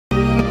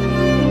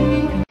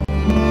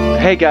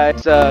Hey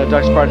guys,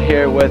 Dark Spartan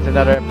here with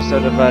another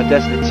episode of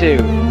Destiny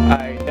 2.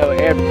 I know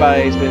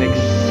everybody's been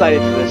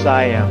excited for this,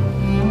 I am.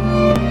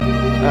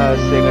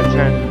 So I'm going to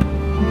turn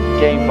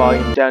game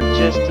volume down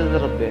just a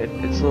little bit.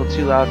 It's a little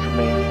too loud for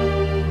me.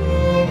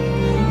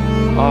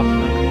 Off.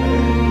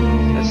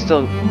 That's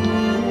still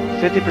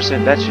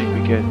 50%, that should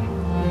be good.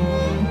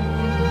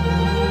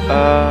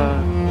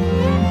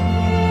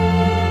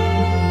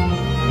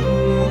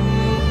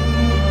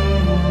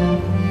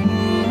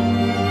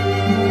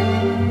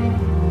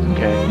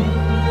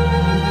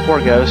 Poor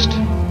Ghost.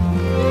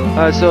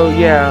 So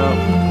yeah,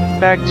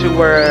 back to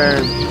where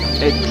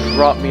it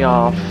dropped me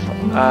off.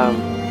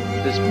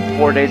 This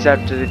 4 days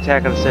after the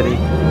attack on the city.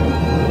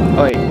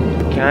 Oh wait,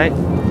 can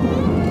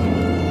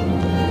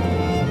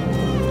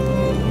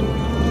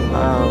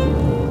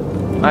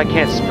I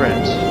can't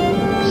sprint.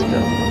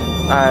 Still,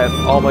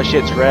 all my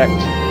shit's wrecked.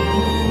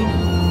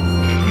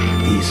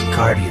 These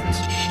Guardians,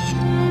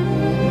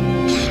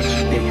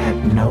 they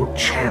had no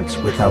chance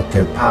without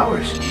their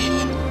powers.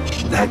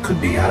 That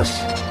could be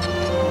us.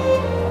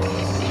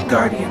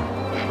 Guardian,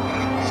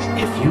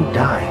 if you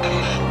die,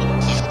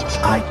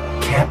 I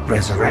can't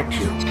resurrect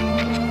you.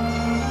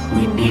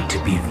 We need to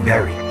be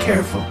very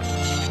careful.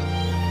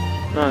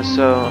 No,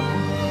 so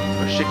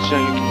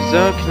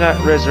Zone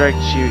cannot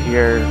resurrect you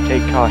here.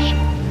 Take caution.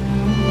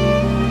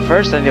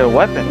 First, I need a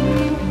weapon. If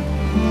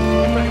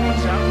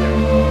anyone's out there,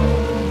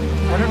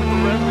 whatever the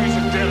red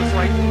reason did, it's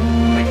like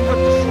they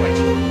flipped the switch.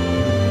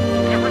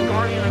 Every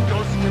Guardian and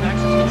Ghost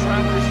connections to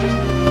Travelers just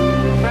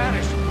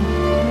vanished.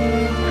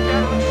 The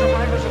gathering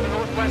survivors of the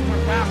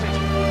Northwestern Passage,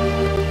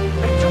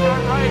 they took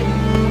our right.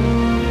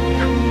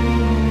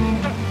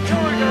 The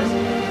killer does.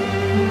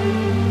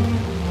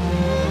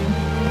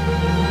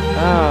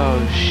 Oh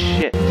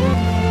shit.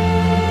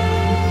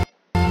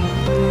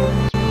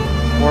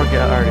 More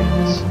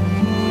Guardians.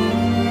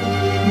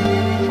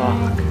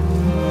 Fuck.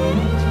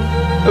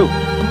 Ooh.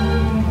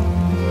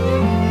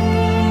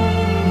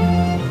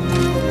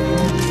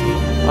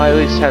 I at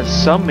least have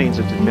some means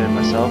of defending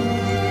myself.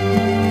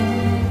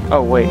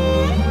 Oh wait.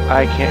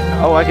 I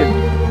can't. Oh, I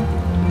can.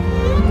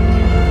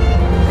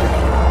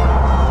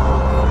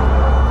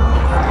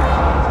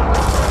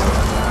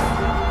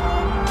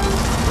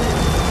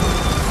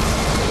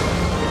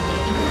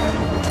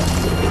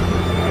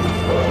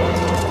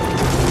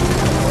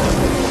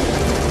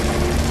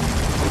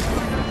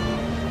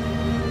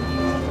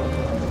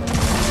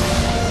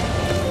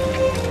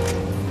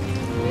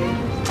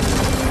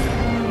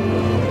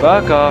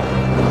 Fuck off.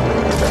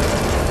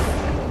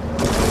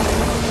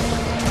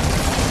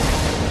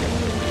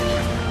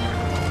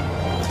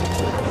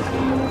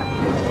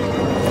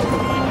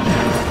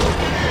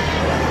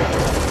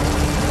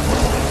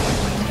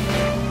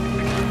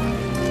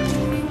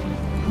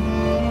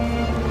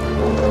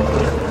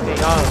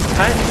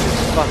 Kind of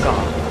just fuck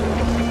off.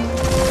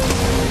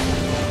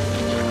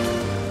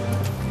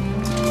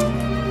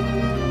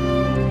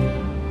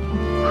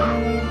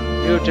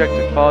 New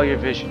objective, follow your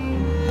vision.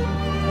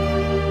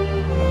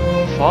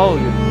 Follow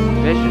your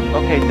vision?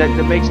 Okay,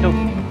 that makes no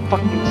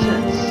fucking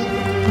sense.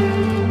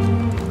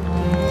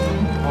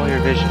 Follow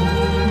your vision.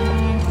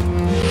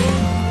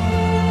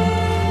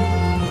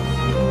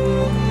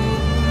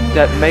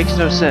 That makes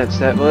no sense.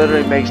 That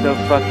literally makes no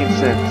fucking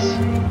sense.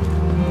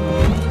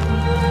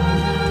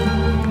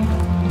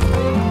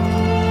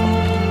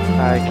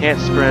 I can't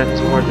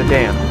sprint worth a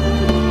damn.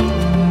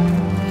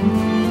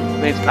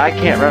 Means I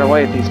can't run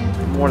away if these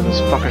more of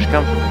those fuckers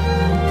come for me.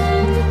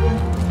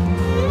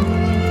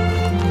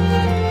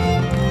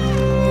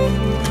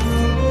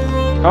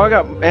 Oh, I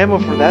got ammo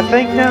for that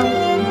thing now?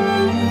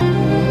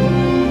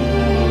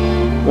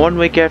 1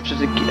 week after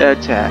the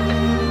attack.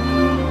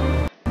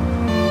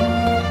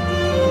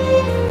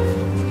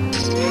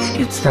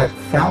 It's that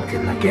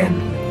Falcon again.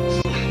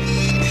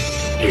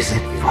 Is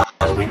it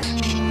following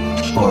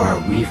us, or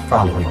are we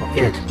following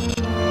it?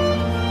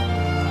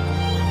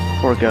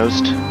 Poor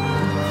Ghost.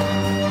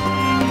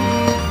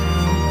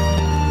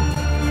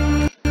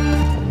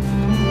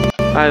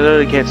 I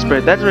literally can't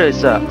sprint. That really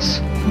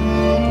sucks.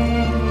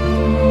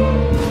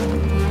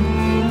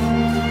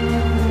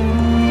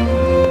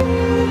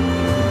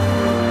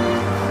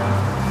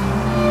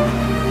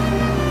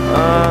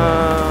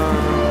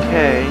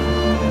 Okay.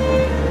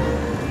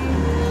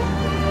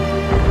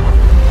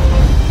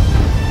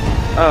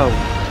 Oh,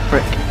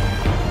 frick.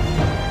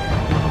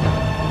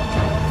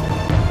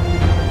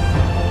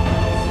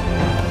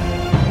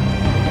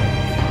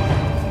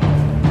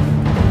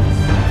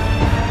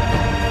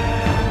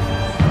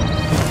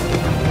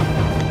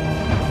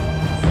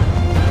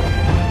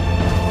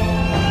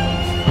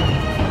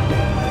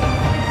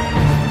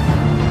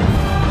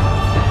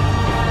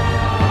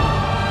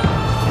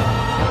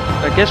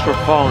 I guess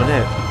we're following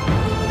it.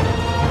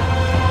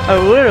 I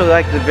would literally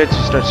like the bits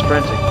to start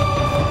sprinting.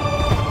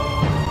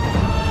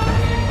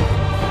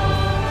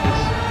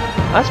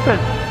 I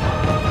spent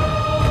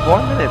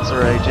 4 minutes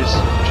already just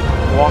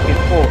walking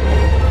forward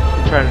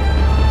and trying to...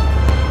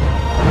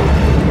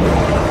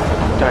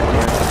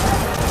 Goddamn.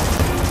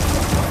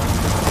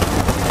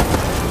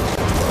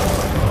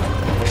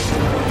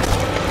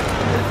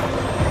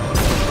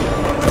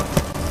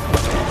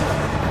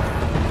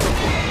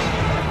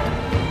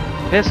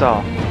 Piss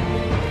off.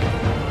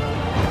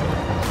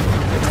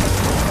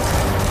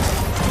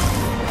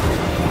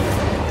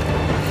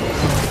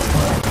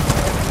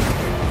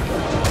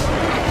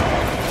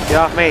 Get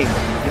off me!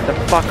 Get the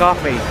fuck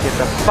off me! Get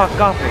the fuck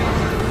off me!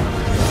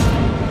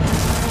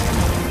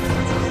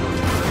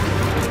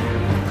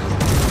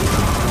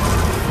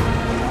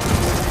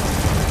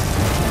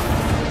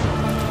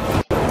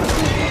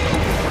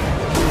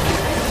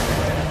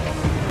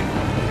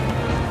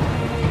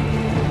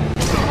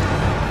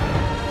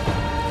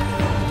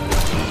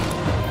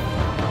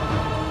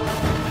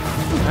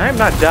 I'm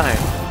not dying.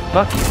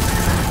 Fuck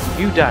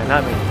you. You die,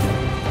 not me.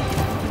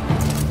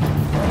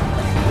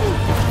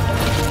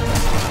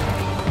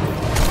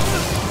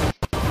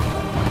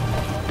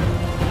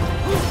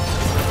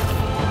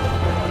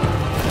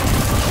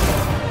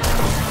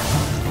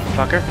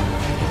 Fucker.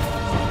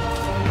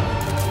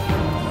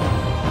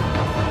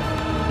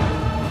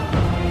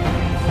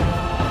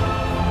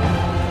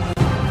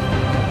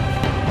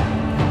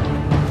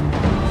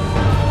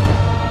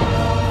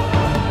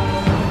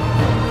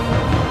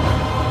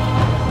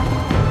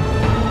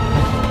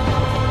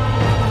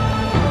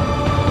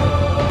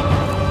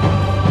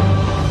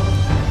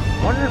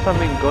 If I'm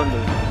even going the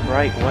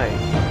right way.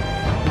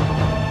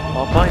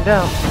 I'll find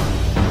out.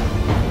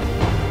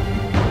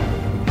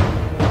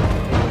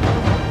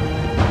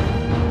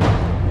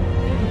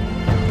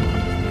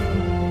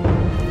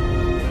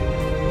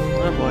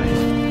 Oh boy.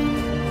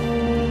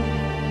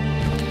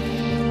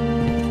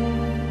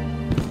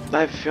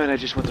 I have a feeling I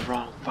just went the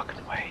wrong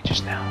fucking way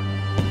just now.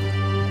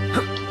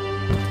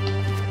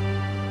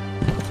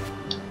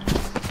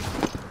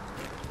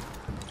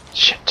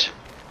 Shit.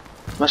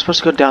 Am I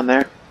supposed to go down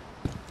there?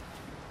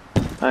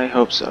 I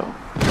hope so.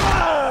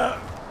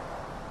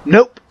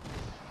 Nope!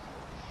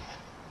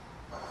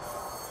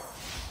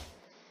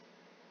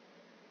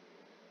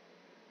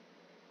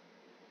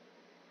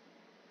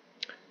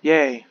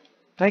 Yay.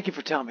 Thank you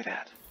for telling me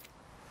that.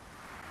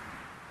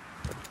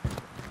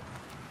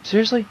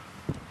 Seriously?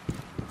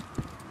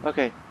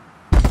 Okay.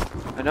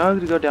 I know I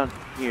have to go down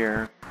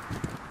here.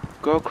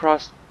 Go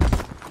across...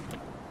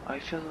 I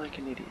feel like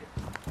an idiot.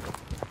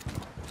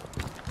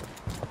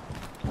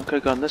 I could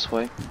have gone this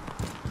way.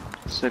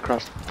 Sit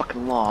across the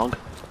fucking log.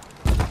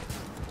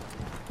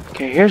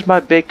 Okay, here's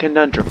my big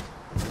conundrum.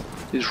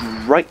 It's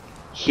right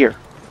here.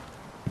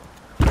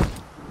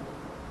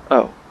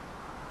 Oh.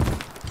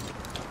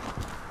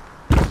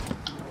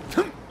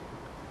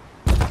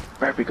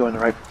 Better be going the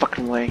right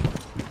fucking way.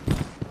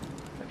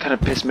 That kind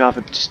of pissed me off.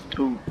 It just...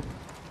 Ooh.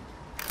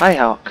 Hi,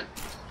 Hawk.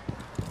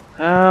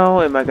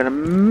 How am I gonna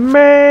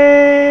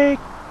make...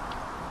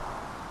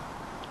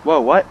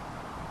 Whoa, what?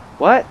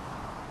 What?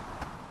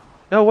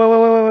 No, wait,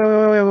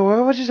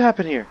 what just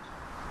happened here?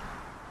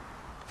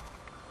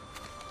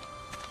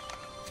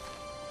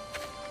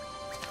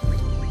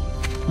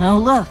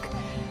 Oh, look.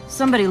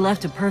 Somebody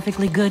left a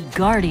perfectly good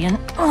guardian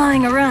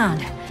lying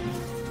around.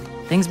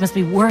 Things must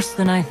be worse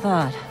than I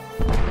thought.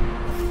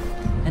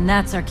 And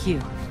that's our cue.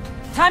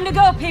 Time to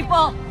go,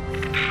 people!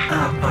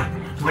 But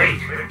wait.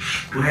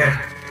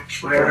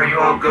 Where are you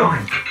all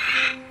going?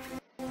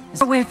 As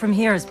far away from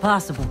here as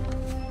possible.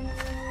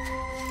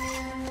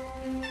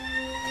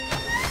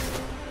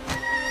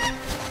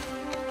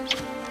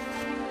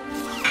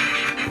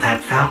 That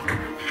Falcon,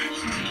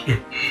 it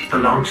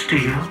belongs to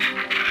you?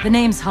 The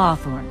name's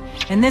Hawthorne,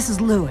 and this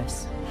is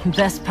Lewis.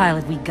 Best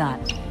pilot we got.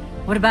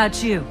 What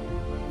about you?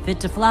 Fit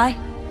to fly?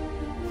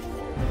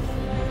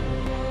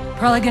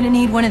 Probably gonna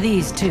need one of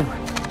these, too.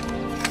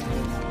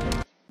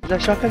 The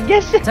shotgun,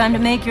 yes! Time to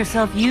make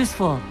yourself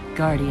useful,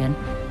 Guardian.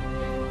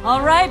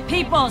 All right,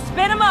 people,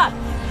 spin 'em up!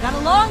 Got a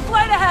long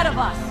flight ahead of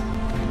us!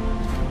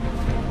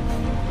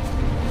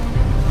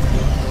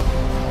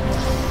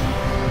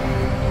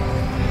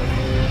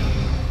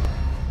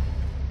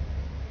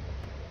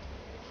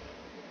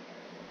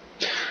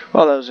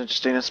 Well, that was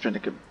interesting. I spent a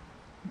good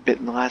bit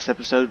in the last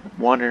episode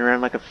wandering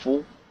around like a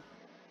fool.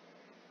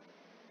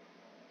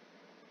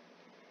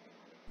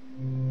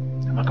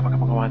 Come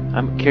on.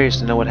 I'm curious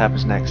to know what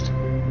happens next.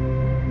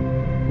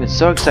 I've been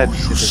so excited to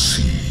see You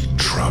this. see,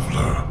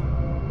 traveler,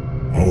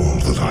 all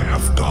that I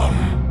have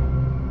done.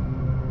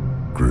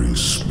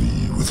 Grace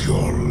me with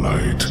your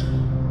light.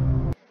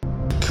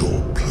 Take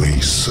your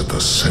place at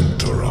the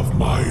center of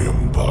my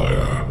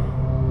empire.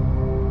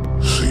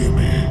 See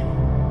me,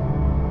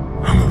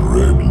 and the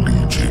Red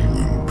Legion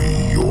will be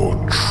your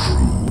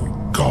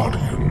true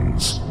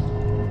guardians.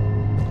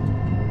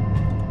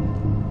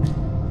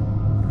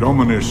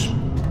 Dominus,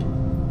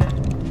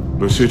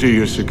 the city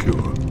is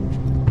secure.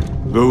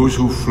 Those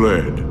who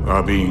fled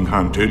are being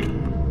hunted,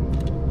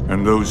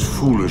 and those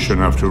foolish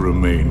enough to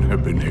remain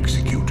have been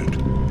executed.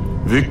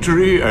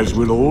 Victory, as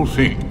with all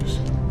things,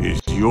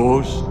 is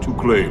yours to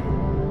claim.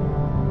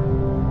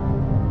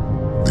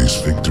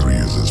 This victory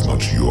is as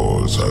much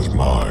yours as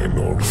mine,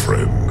 old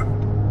friend.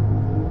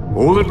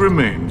 All that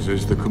remains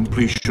is the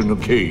completion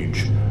of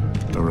Cage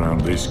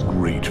around this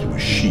great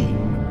machine.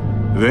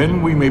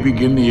 Then we may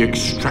begin the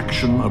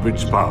extraction of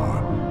its power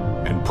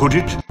and put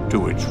it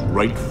to its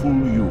rightful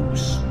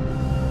use.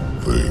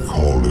 They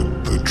call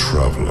it the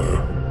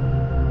Traveler.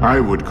 I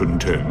would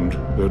contend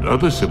that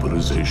other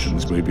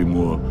civilizations may be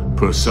more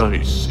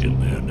precise in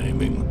their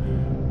naming.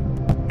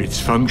 Its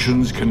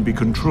functions can be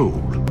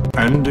controlled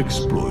and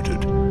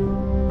exploited,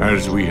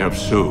 as we have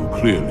so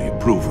clearly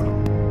proven.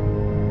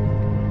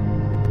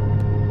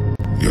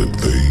 Yet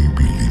they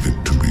believe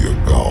it to be a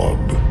god.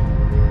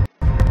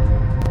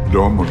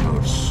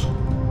 Dominus.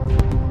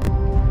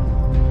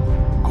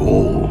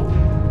 Gaul.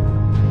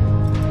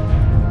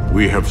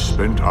 We have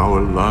spent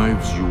our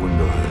lives, you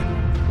and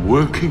I,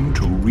 working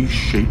to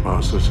reshape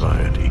our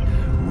society,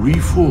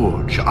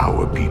 reforge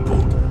our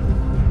people,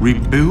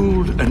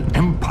 rebuild an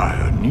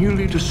empire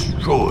nearly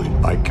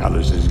destroyed by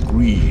Callus's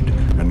greed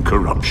and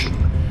corruption.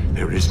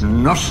 There is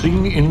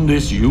nothing in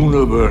this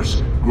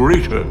universe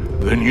greater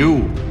than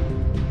you.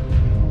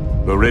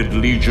 The Red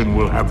Legion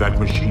will have that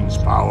machine's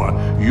power.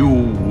 You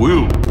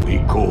will be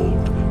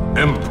called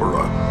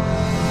Emperor.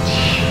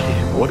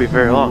 It won't be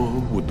very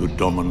long. What would the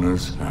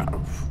Dominus have?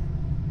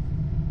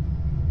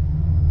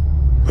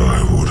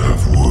 I would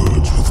have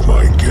words with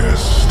my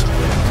guest.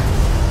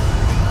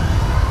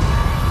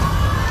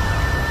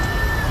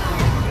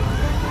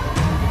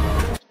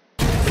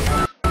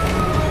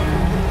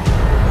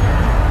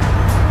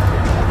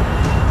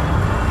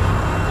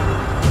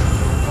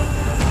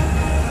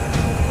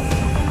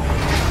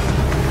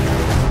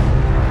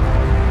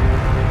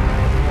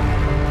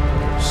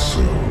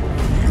 So,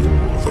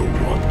 you're the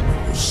one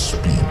who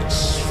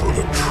speaks for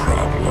the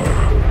Traveler.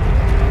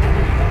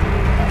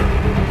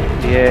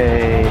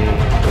 Yay.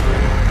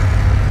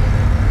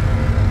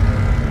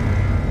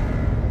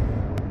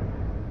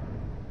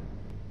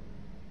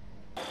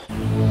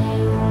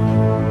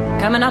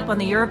 Coming up on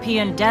the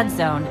European Dead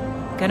Zone.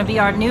 Gonna be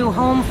our new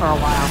home for a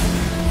while.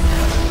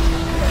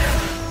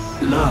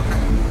 Look,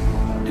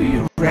 do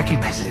you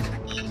recognize it?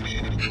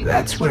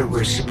 That's where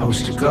we're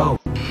supposed to go.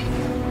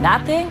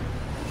 That thing?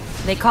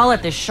 They call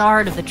it the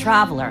Shard of the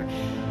Traveler.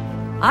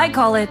 I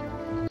call it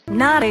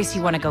not a place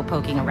you want to go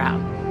poking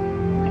around.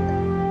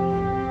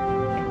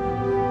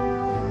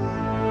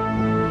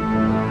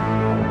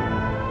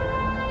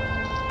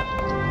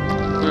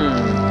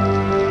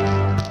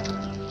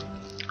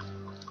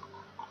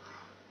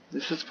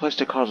 This is the place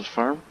to call the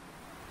farm?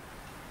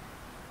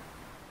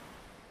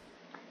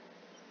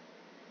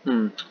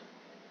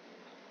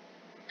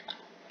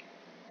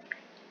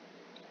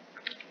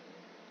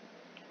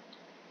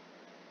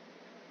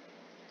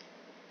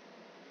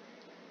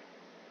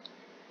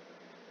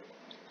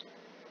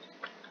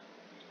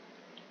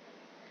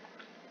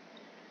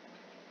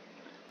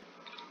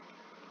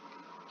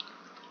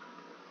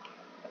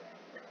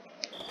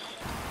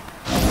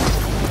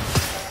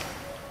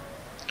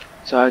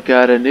 So I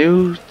got a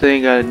new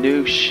thing, got a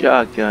new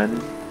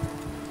shotgun.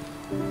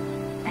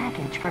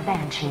 Package for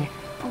Banshee.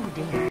 Oh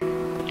dear.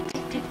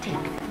 Tick, tick,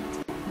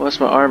 tick. Plus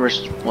my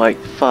armor's like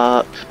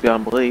fucked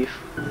beyond belief.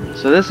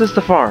 So this is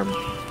the farm.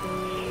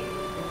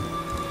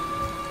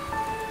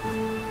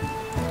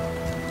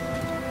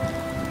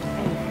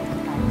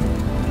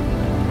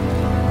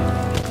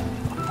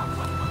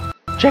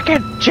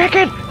 Chicken!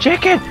 Chicken!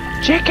 Chicken!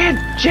 Chicken!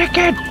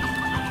 Chicken!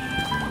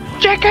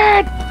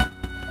 Chicken!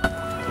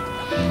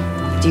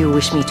 Do you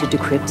wish me to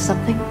decrypt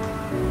something?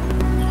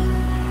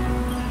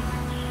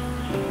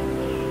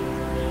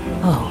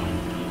 Oh.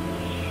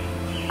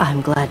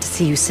 I'm glad to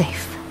see you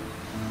safe.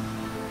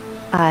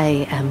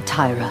 I am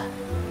Tyra.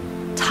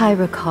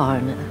 Tyra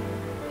Karn.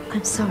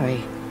 I'm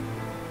sorry.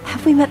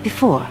 Have we met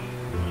before?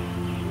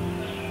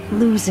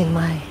 Losing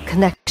my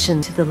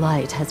connection to the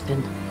light has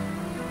been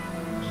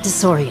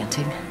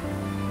disorienting.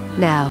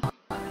 Now,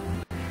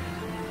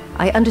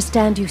 I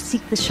understand you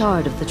seek the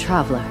Shard of the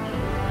Traveler.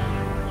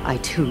 I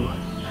too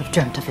have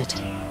dreamt of it.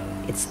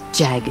 Its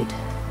jagged,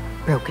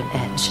 broken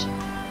edge.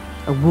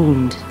 A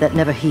wound that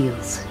never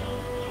heals.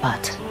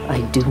 But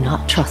I do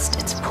not trust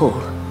its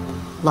pull.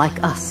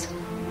 Like us,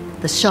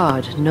 the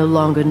Shard no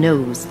longer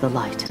knows the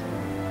light.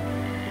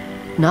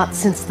 Not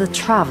since the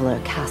Traveler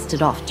cast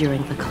it off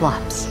during the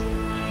collapse.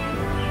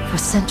 For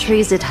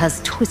centuries it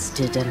has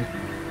twisted and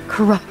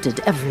corrupted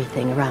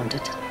everything around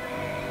it.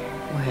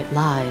 Where it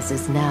lies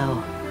is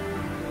now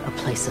a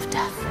place of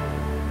death.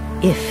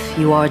 If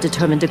you are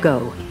determined to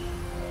go,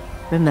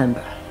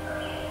 remember,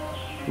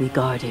 we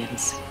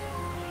Guardians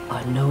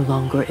are no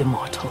longer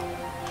immortal.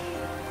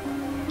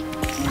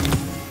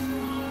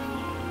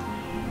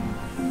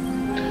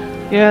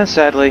 Yeah,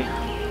 sadly.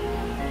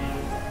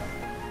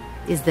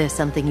 Is there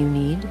something you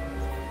need?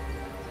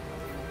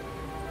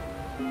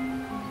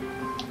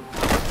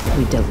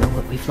 We don't know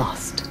what we've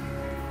lost.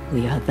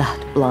 We are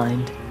that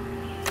blind.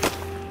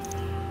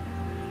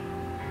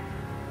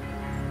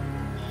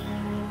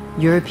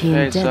 European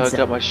Okay, Dead so I Zone.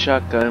 got my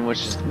shotgun, which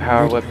is the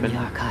power Littered in weapon.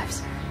 the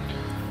archives.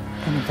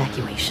 An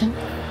evacuation?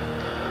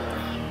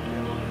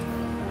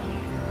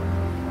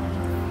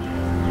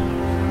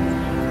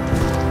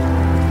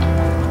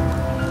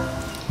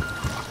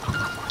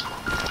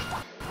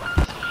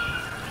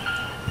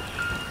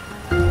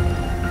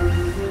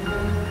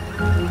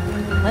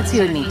 Let's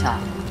you and me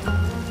talk.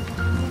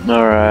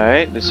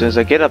 Alright, as soon as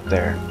I get up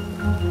there.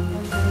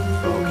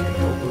 Okay.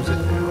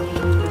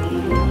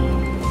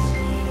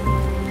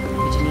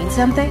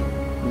 something?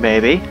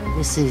 Maybe.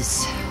 This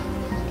is...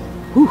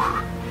 whew,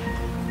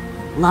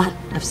 lot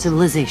of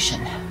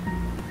civilization.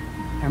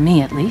 For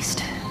me, at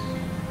least.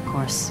 Of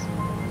course,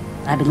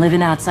 I've been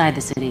living outside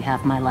the city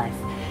half my life.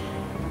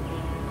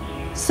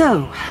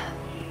 So...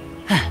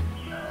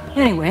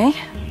 anyway,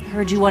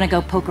 heard you want to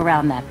go poke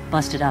around that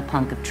busted-up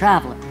hunk of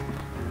Traveler.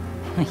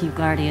 You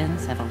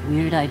Guardians have a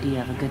weird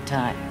idea of a good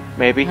time.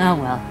 Maybe. Oh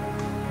well.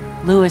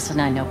 Lewis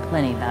and I know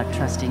plenty about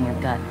trusting your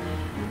gut.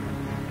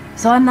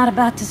 So I'm not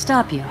about to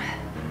stop you.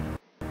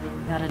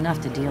 Got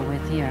enough to deal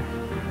with here.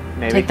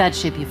 Maybe. Take that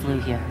ship you flew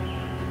here.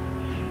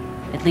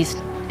 At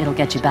least it'll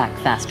get you back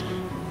faster.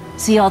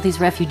 See all these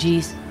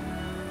refugees?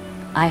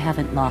 I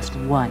haven't lost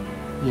one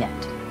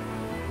yet.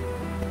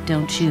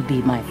 Don't you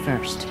be my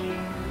first.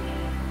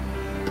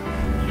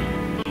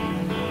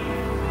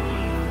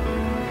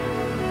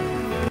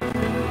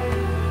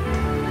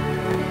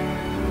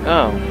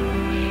 Oh,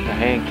 the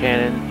hand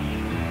cannon.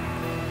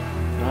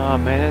 Oh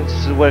man,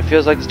 this is what it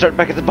feels like to start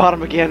back at the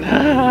bottom again.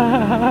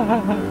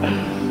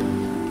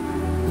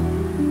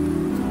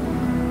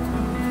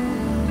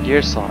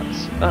 Gear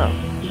slots. Oh.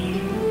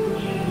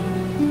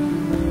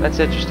 That's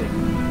interesting.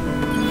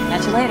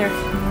 Catch you later.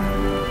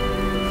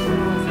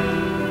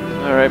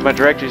 Alright, my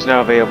directory's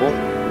now available.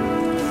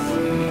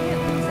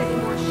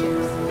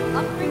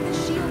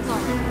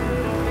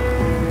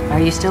 Are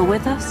you still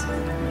with us?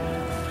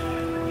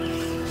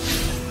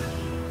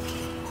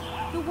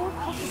 The war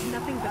cult is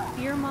nothing but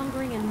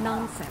fear-mongering and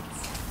nonsense.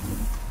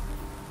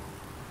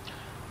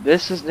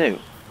 This is new.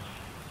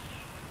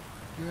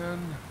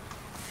 Again.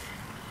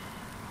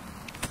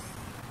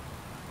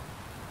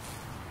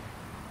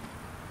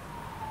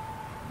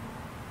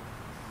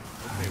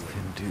 I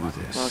can do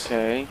this.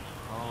 Okay.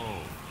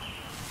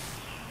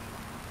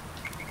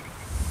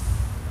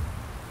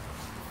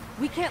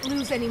 We can't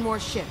lose any more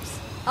ships.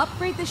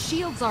 Upgrade the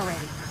shields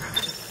already.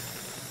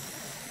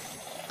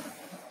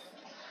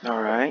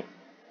 Alright.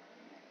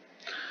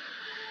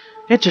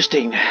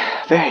 Interesting.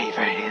 Very,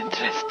 very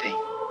interesting.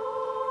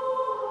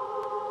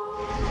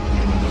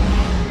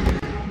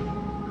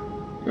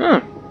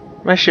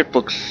 My ship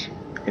looks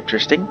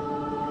interesting.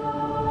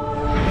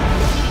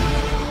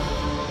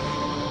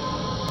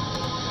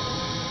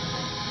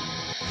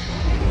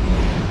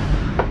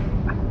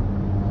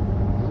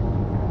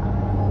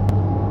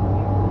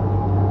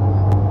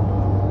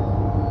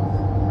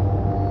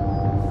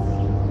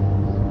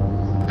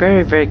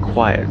 Very, very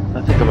quiet.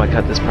 I think I might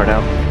cut this part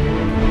out.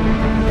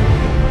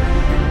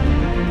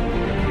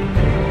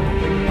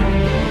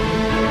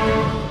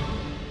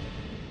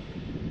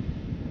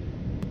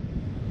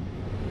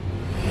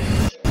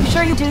 You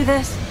sure you do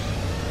this?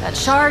 That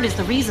shard is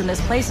the reason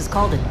this place is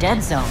called a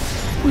dead zone.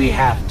 We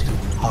have to,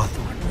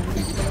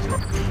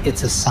 Hawthorne.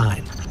 It's a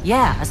sign.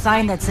 Yeah, a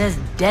sign that says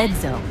dead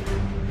zone.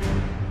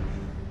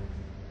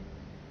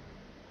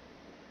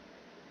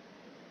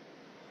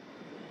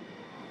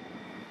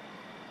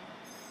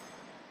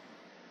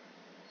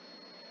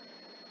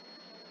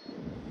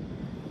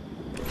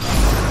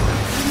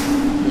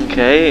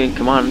 Okay,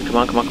 come on.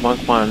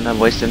 I'm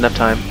wasting enough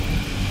time.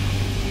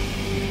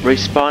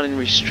 Respawning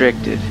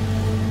restricted.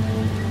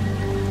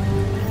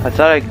 I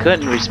thought I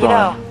couldn't respawn. You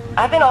know,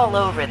 I've been all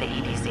over the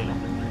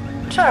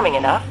EDZ. Charming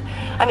enough.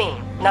 I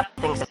mean,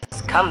 nothing's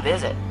just come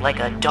visit, like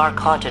a dark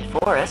haunted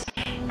forest.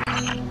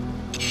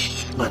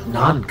 But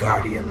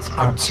non-Guardians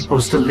aren't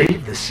supposed to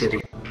leave the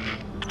city.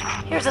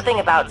 Here's the thing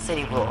about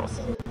city rules.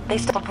 They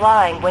stop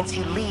applying once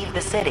you leave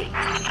the city.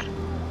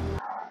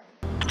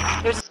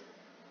 There's a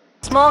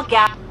small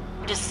gap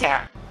just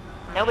there.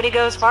 Nobody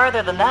goes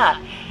farther than that.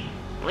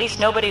 At least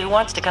nobody who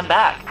wants to come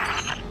back.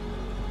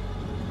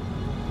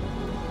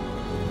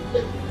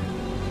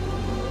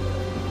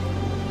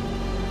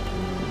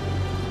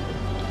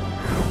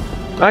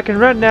 I can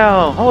run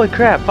now! Holy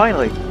crap,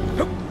 finally!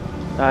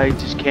 I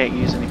just can't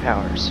use any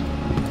powers.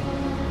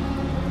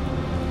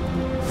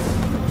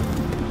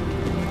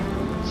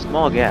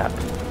 Small gap.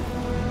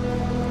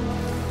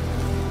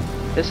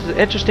 This is an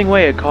interesting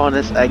way of calling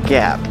this a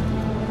gap.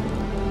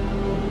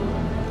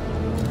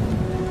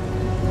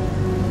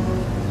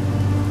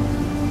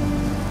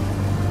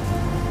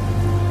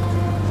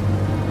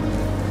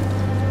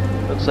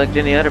 Looks like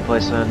any other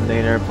place on the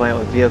inner planet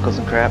with vehicles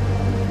and crap.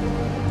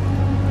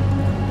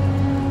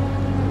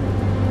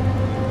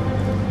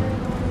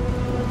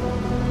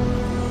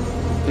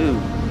 Ooh,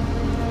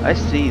 I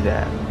see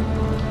that.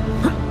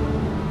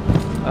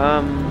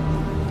 I'm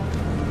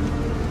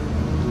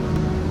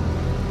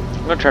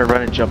gonna try to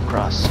run and jump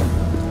across.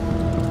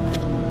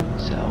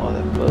 So all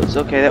that boats.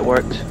 Okay, that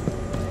worked.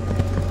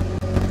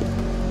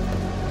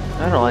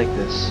 I don't like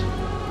this.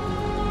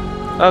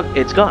 Oh,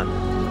 it's gone.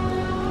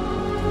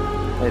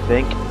 I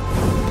think.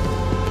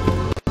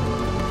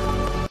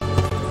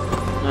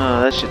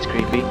 Oh, that shit's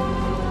creepy.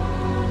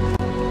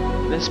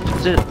 This,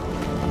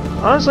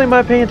 honestly, in my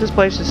opinion, this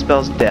place just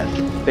spells death.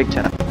 Big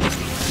time.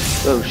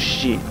 Oh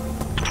shit.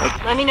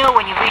 Okay. Let me know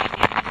when you reach.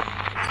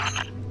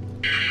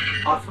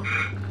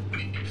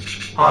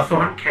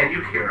 Hawthorne, can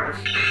you hear us?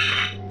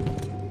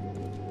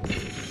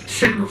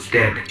 Signal's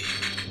dead.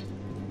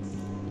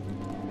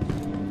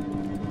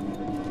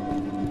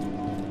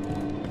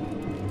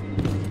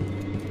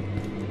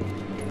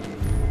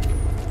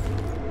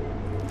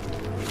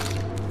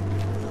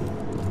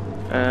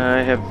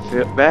 I have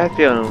a bad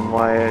feeling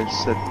why I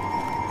said...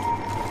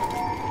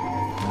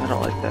 I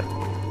don't like that.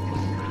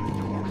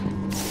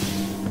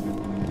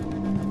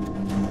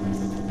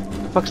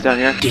 What the fuck's down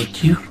here?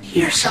 Did you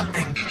hear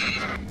something?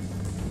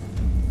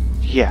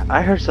 Yeah,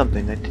 I heard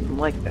something. I didn't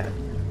like that.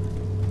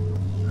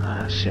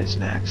 Ah, shit,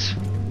 snacks.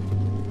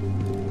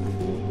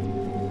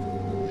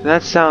 So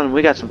that sound,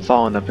 we got some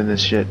falling up in this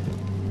shit.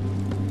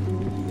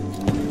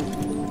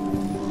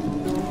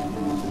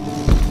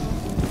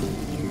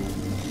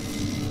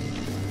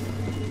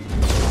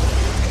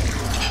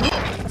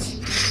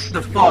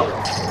 The Fallen.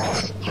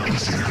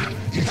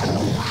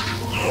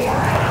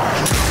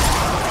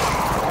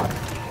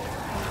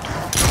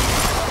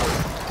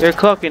 Your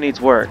cloaking needs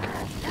work.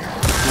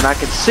 And I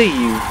can see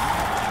you.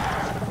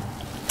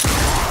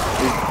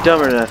 You're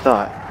dumber than I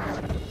thought.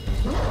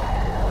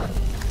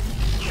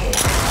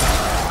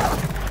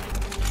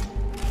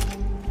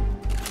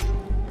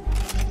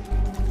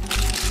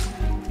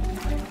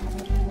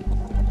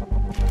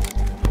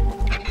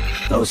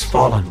 Those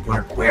Fallen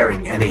weren't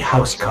wearing any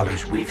house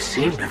colors we've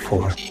seen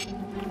before.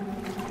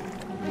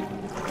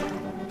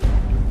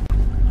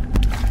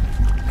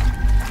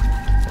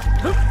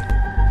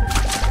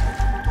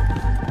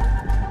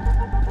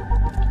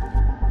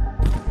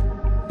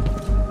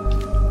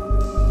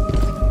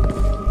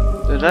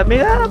 Does that mean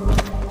that?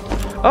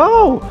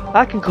 Oh!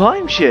 I can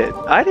climb shit!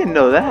 I didn't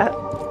know that.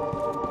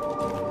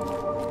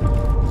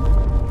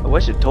 I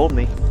wish it told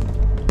me.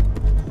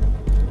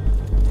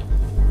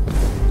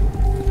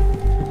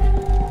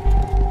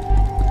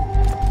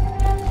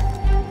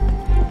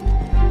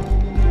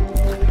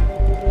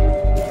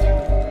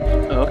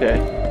 Okay.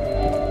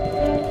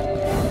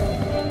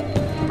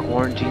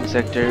 Quarantine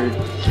sector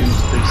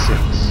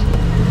 236.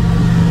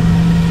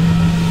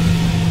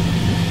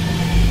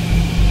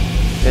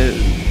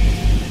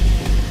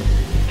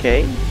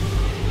 Okay.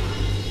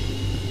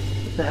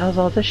 What the hell's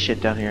all this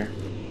shit down here?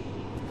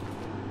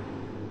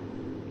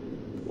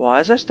 Why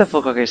does that stuff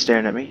look like it's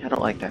staring at me? I don't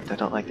like that. I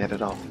don't like that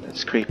at all.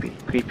 That's creepy.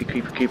 Creepy,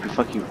 creepy, creepy.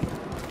 Fuck you.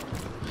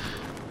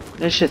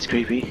 This shit's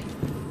creepy.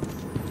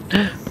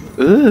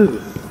 Ooh.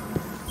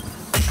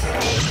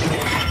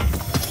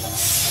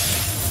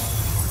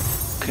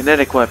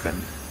 Kinetic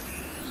weapon.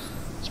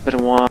 It's been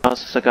a while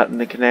since I gotten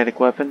the kinetic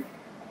weapon.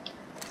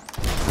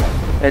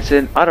 It's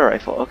an auto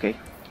rifle. Okay.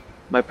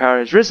 My power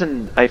has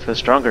risen. I feel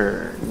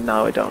stronger.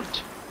 No, I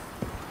don't.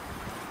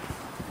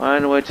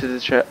 On the way to the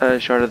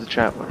shard of the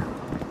Traveler.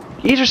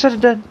 Easier said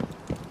and done.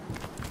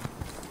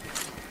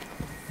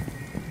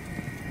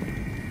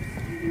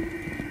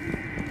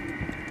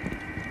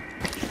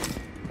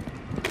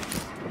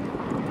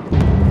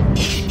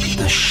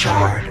 The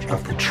Shard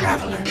of the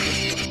Traveler.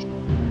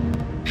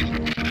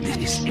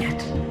 This is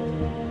it.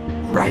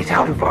 Right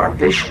out of our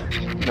vision.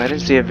 I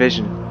didn't see a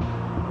vision.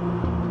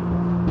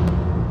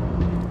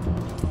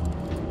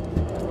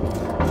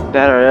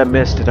 That or I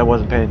missed it. I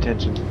wasn't paying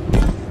attention.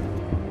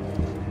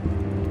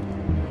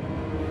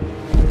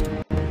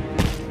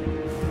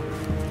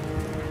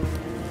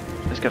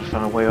 Just gotta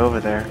find a way over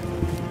there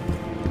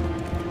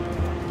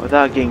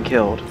without getting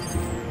killed.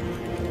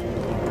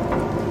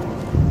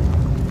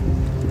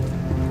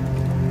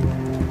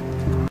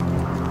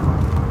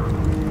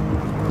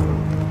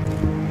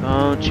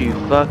 Don't you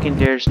fucking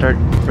dare start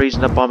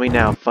freezing up on me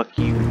now. Fuck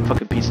you,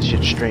 fucking piece of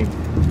shit stream.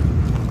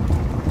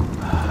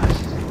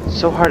 It's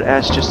so hard to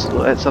ask just to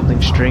let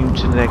something stream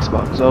to the next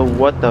box. Oh,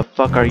 what the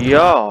fuck are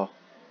y'all?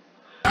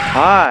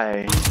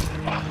 Hi.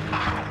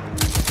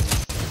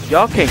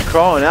 Y'all came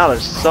crawling out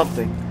of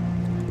something.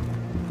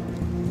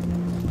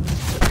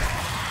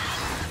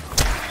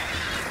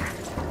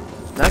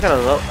 I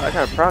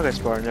got a progress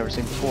bar I've never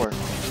seen before.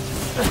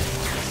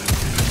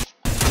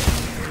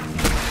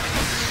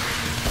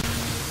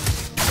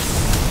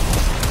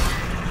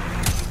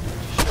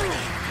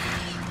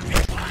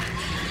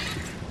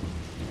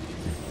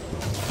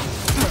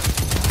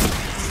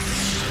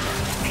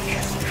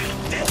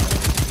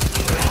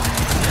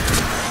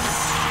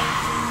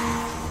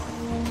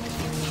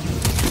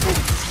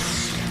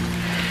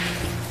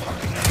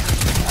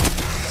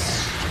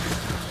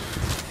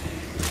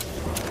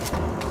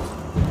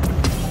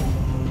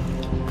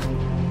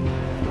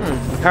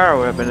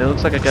 Power weapon. It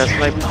looks like I got a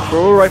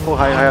sniper rifle.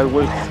 Hi.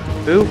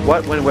 Who?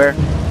 What? When? Where?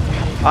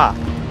 Ah.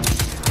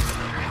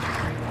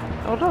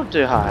 Oh, don't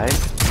do hi,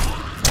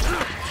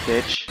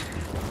 bitch.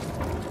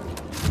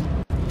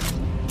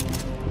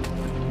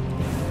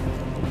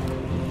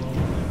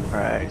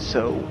 Alright,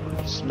 so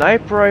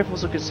sniper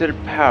rifles are considered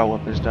power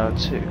weapons now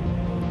too.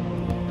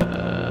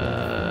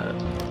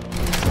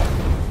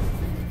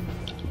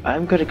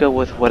 I'm gonna go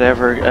with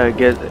whatever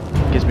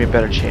gives me a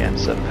better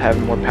chance of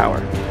having more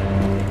power.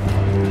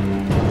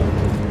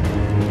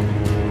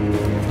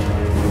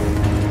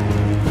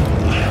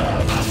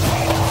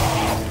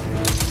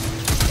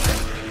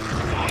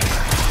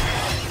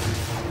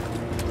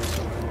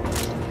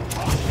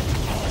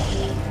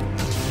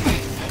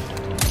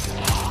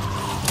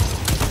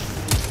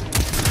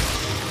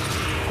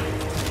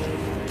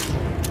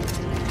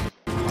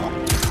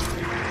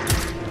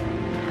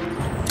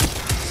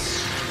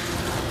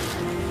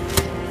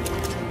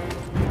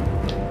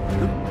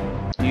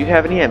 you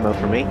have any ammo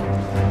for me?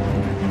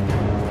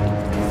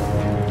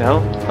 No?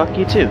 Fuck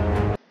you too.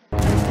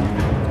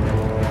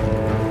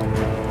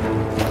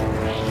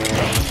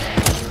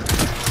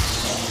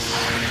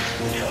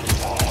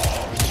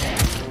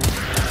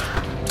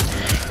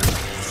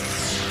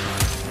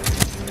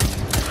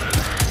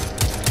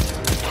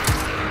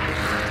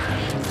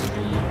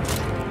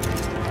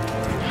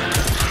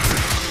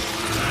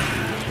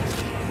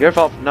 Your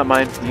fault, not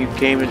mine. You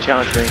came and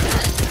challenged me.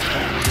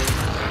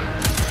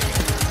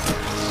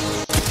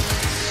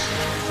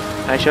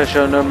 I shall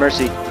show no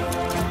mercy.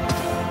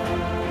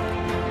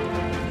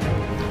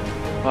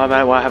 Well, I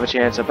might want to have a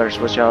chance. I better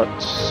switch out,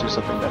 do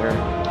something better.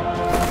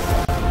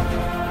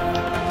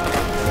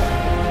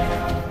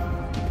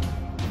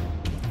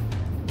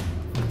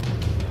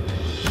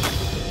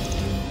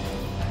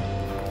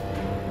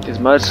 As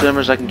much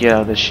swimmers I can get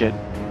out of this shit.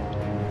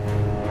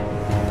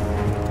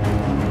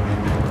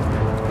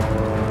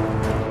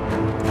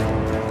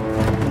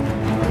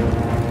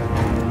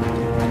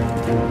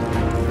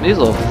 These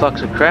little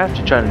fucks of craft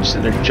are trying to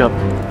sit there and jump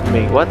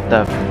me. What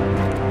the?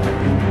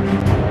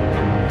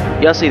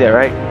 Y'all see that,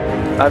 right?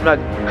 I'm not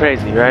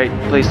crazy, right?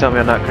 Please tell me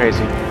I'm not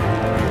crazy.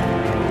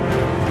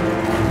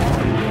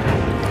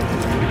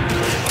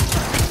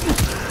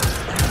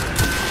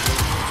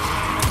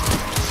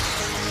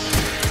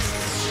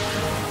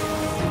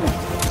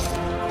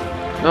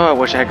 Oh, I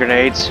wish I had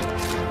grenades.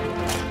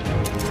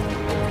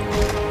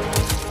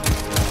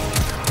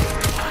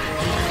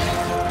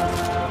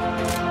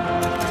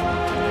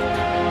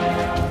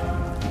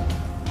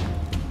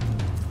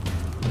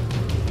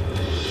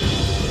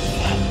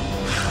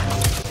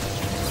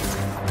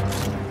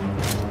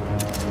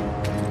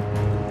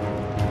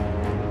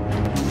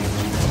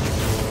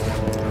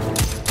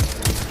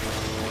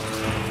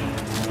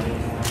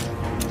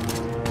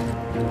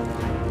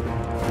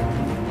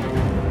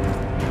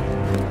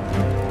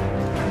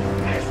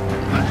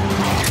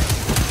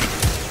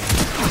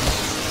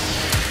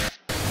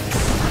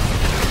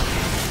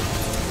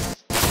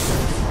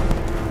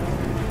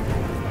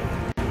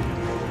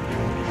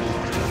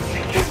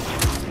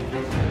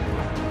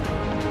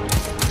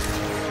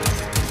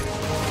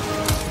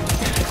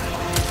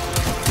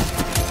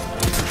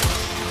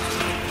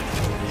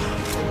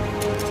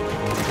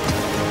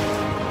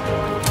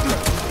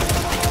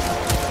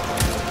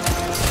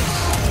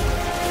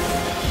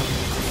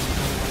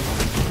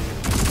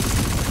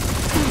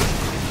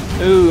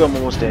 Ooh, I'm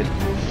almost dead.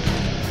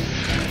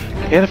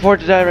 Can't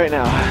afford to die right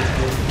now.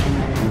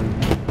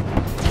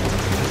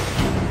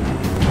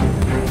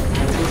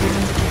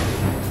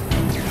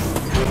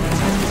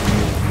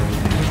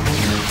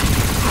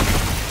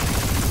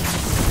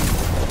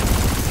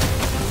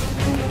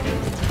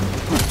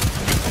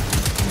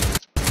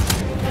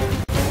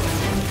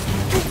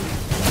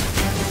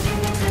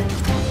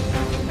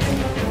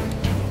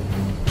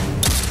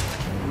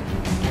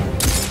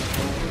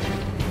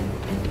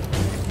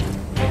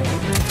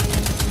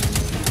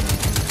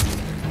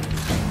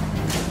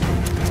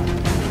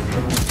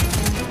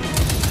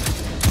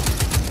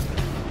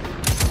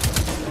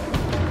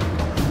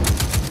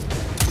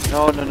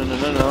 No,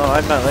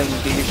 I'm not letting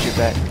you get your shit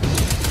back.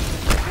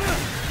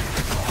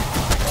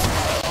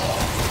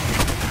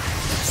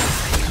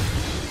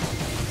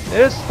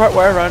 This is the part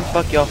where I run,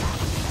 fuck y'all.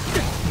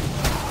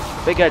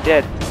 Big guy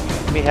dead.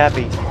 Make me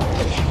happy.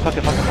 Fuck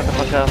you.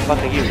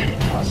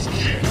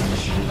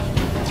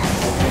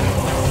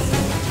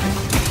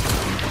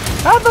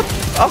 How the...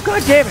 Oh,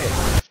 god damn it!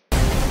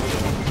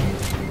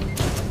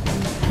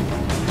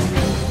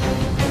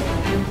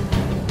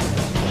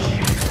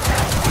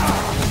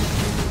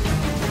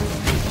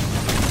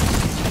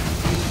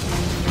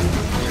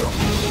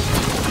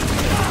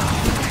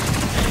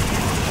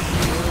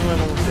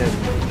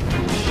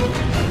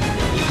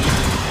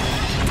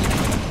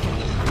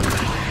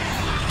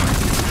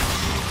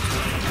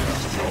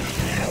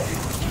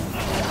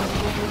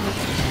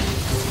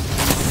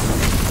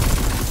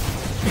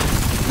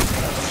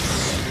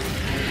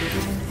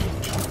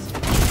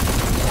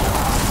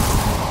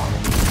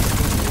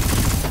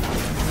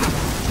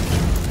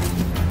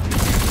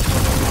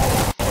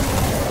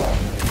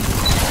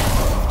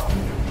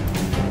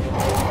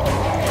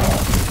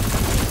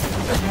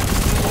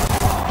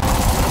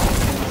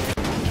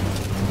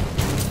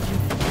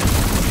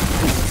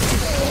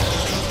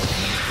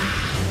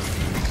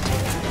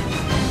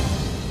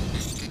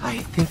 I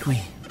think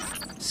we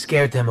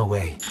scared them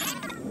away.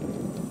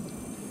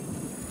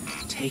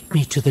 Take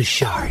me to the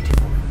shard.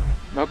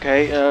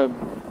 Okay,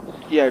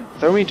 yeah,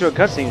 throw me into a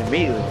cutscene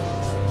immediately.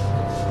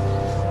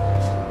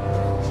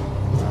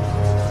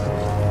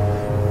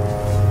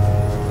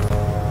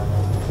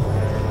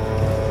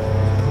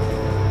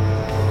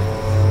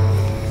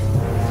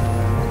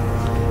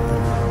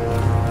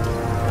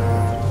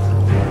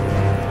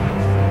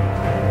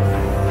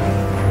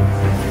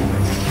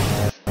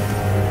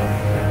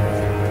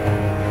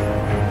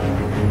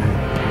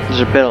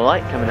 There's a bit of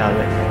light coming out of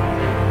it.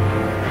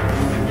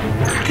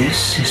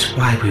 This is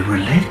why we were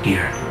led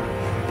here.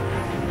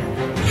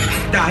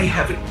 I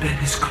haven't been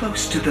as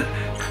close to the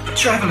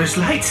Traveler's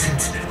Light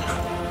since...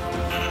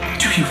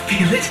 Do you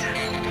feel it?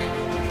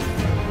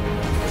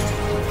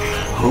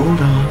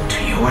 Hold on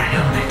to your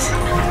helmet.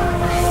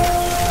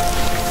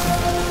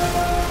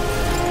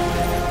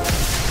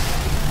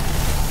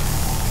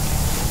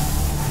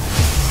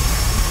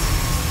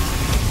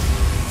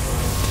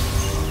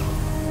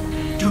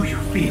 Do you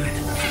feel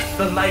it?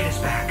 The light is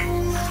back.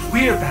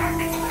 We're back.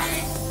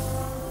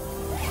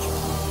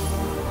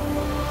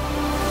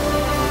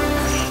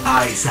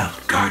 Eyes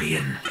out,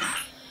 Guardian.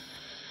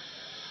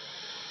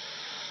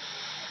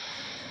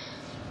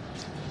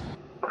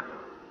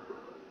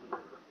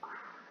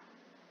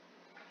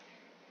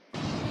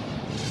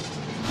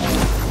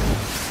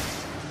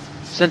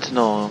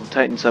 Sentinel,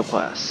 Titan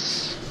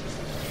subclass.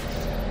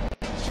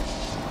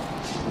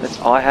 That's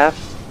all I have?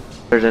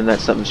 Other than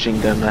that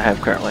submachine gun I have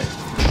currently.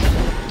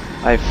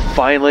 I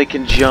finally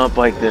can jump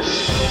like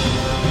this.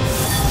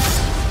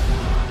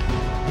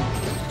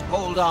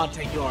 Hold on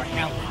to your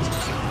helmet.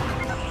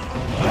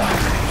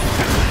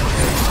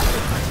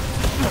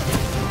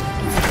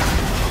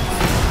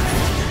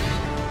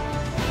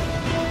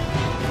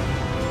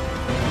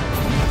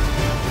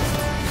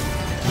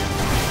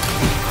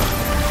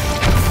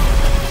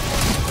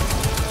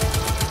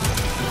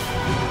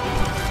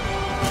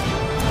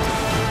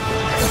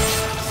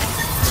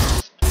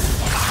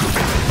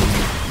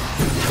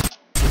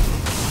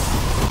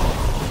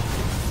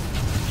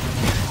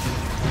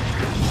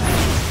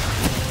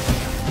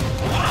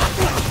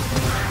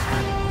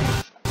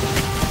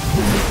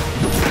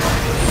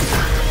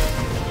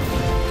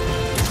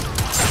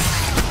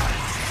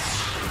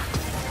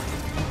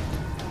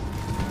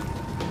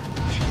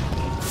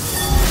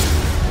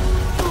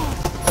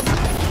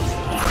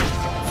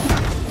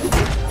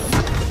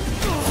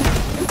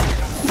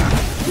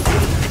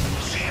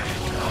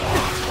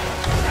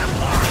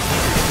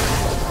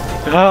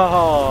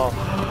 Oh,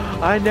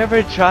 I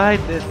never tried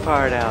this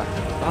part out.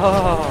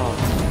 Oh,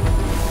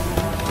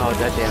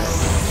 god damn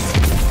it.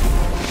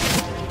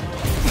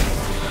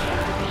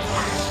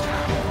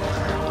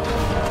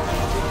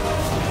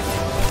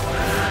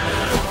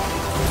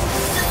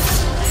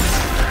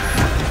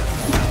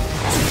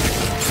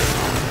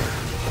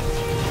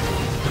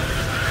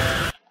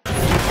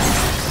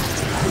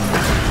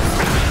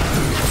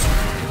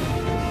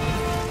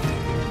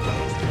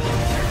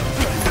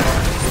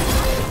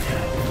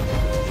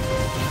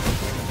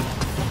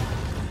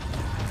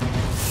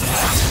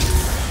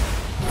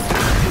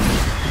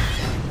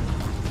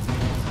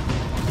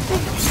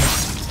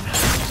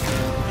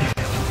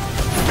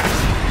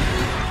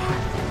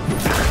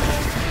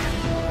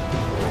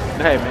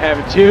 I'm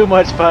having too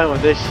much fun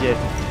with this shit.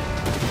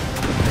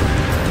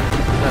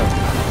 Oh,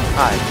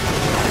 hi.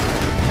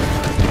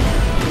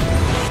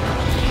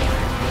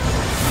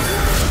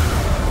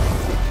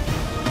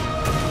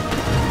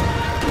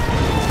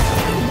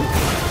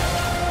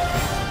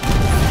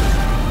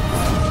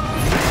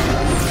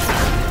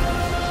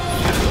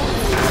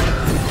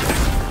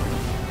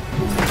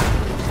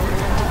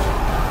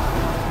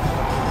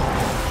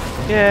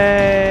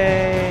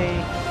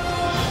 Yay!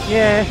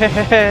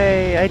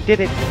 Yay! I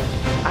did it!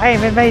 I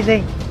am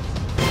amazing!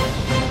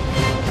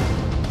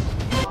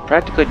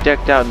 Practically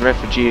decked out in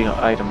refugee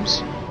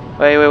items.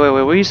 Wait, where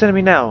are you sending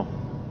me now?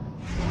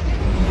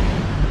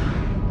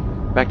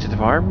 Back to the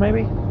farm,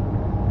 maybe?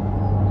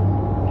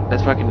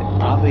 That's fucking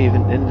probably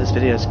even in this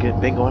video. It's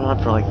been going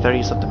on for like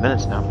 30-something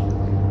minutes now.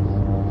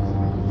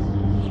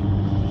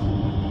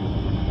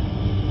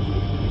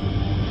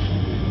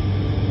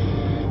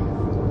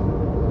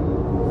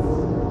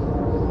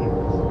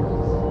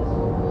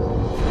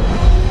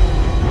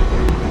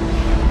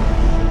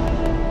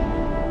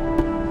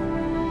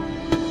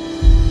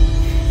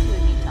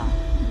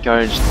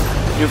 Guardians,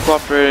 new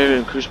cooperative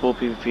and Crucible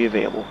PvP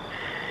available.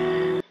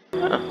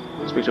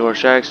 Speak to our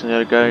Shax and the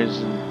other guys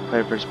and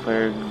player versus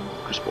player and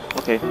Crucible.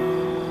 Okay.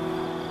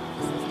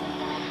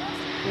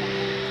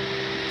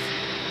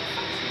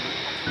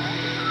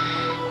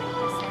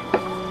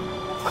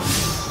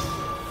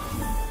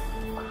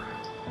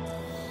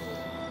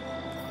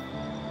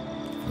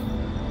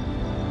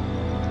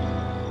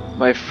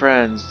 My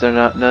friends,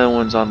 no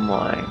one's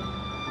online.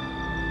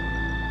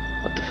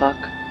 What the fuck?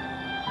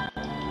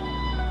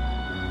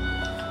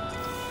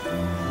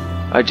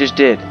 I just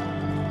did.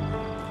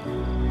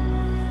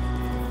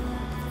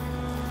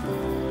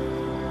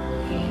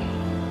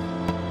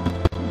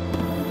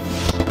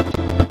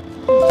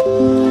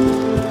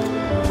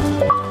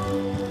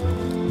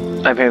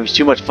 I'm having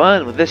too much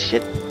fun with this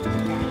shit.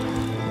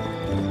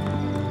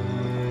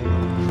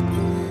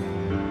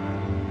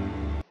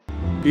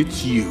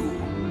 It's you.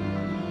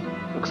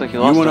 Looks like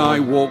you lost You and someone. I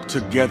walked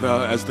together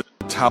as the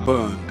tower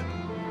burned.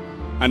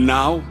 And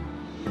now,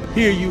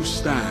 here you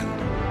stand.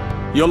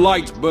 Your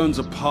light burns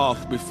a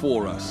path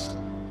before us.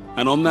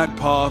 And on that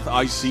path,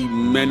 I see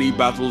many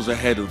battles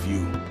ahead of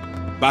you.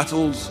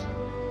 Battles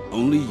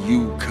only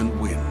you can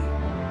win.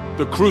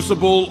 The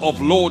crucible of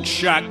Lord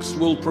Shax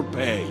will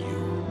prepare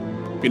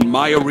you. In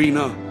my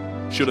arena,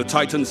 should a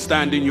Titan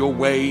stand in your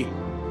way,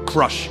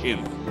 crush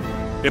him.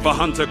 If a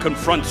hunter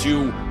confronts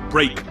you,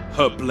 break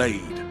her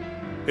blade.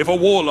 If a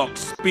warlock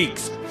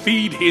speaks,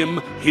 feed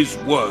him his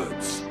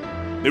words.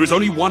 There is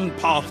only one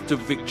path to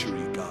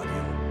victory,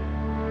 Guardian.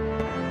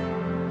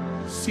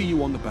 see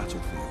you on the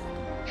battlefield.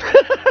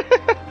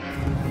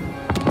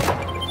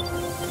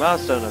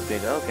 Milestone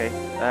update. Okay,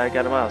 I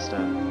got a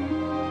milestone.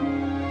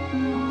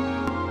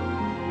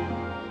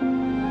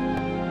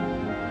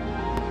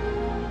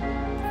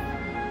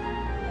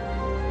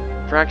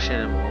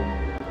 Fraction.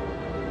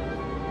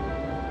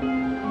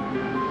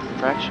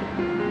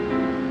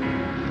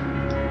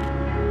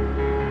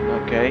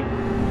 Okay.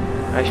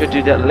 I should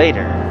do that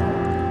later.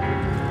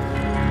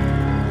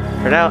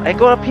 For now, I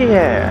go up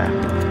here.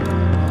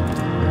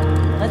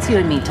 Let's you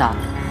and me talk.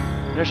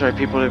 There's our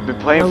people who've been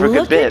playing Well, for a good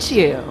look bit. at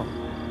you.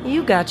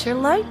 You got your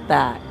light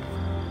back.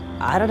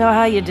 I don't know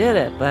how you did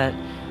it, but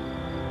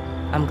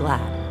I'm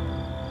glad.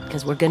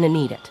 Because we're gonna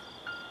need it.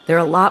 There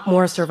are a lot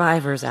more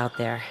survivors out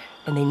there,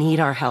 and they need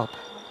our help.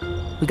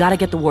 We gotta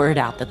get the word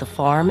out that the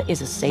farm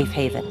is a safe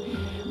haven.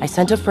 I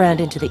sent a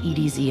friend into the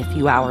EDZ a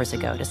few hours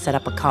ago to set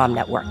up a comm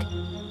network.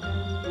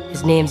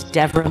 His name's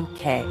Devrim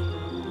Kay.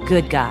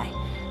 Good guy.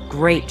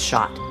 Great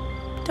shot.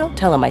 Don't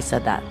tell him I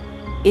said that.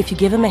 If you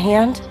give him a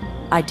hand,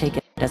 I'd take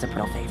it as a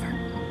personal favor.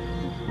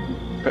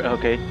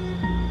 Okay.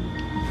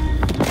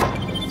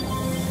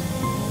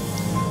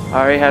 I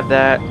already have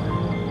that.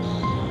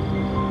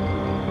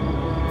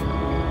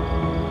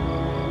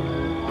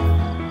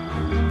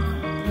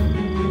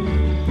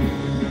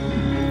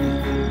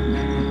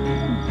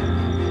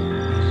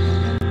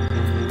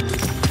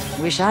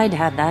 Wish I'd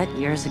had that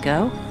years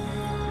ago.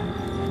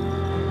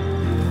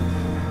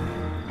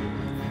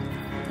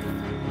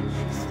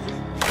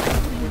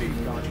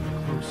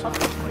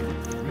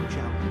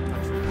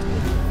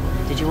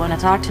 Did you want to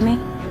talk to me?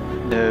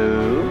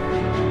 No.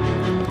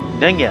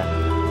 Nanya.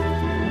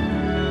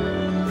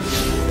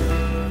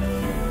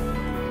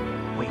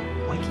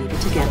 Keep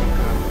it together.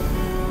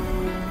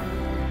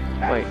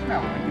 Wait.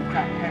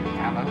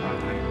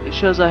 It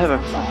shows I have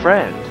a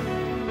friend.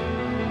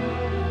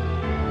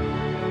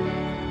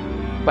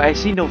 But I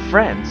see no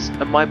friends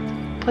on my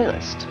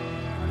playlist.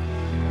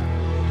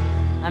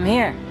 I'm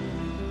here.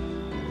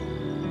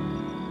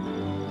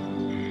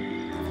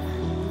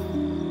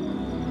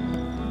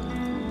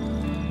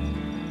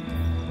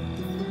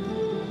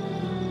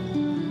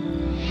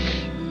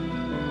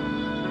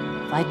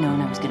 If I'd known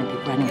I was going to be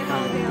running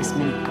around with this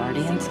many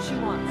guardians,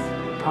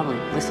 I'd probably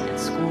listened at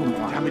school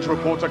more. Damage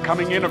reports are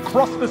coming in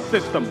across the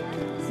system.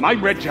 My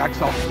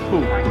Redjacks are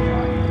full.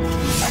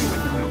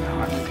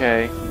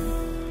 Okay.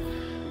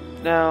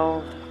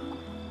 Now...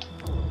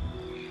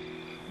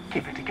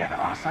 Keep it together,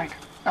 Arcite.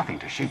 Nothing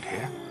to shoot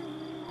here.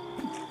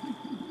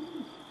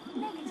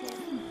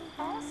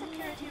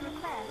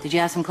 Did you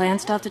have some clan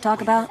stuff to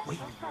talk about?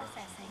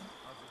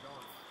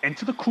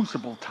 Enter the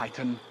Crucible,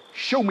 Titan.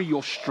 Show me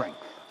your strength.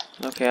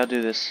 Okay, I'll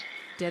do this.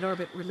 Dead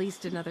Orbit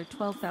released another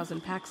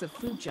 12,000 packs of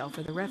food gel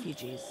for the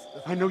refugees.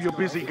 I know you're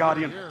busy,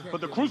 Guardian, but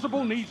the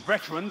Crucible needs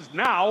veterans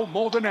now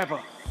more than ever.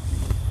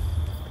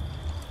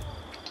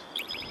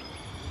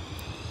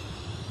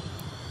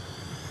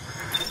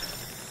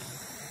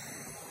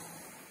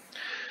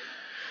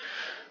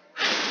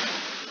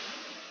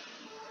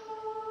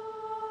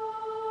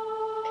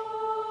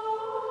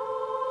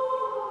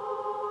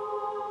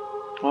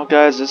 Well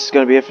guys, this is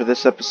going to be it for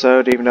this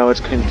episode, even though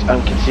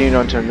I'm continuing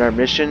on to another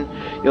mission.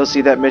 You'll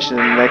see that mission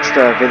in the next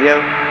video.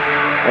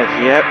 If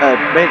you have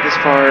made it this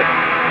far,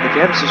 if you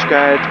haven't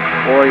subscribed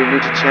or you're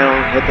new to the channel,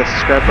 hit that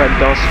subscribe button.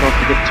 Also, don't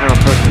forget to turn on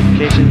post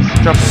notifications,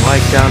 drop a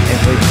like down, and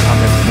leave a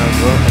comment down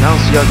below. And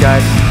I'll see y'all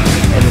guys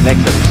in the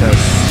next episode.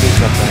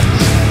 Peace out,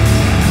 friends.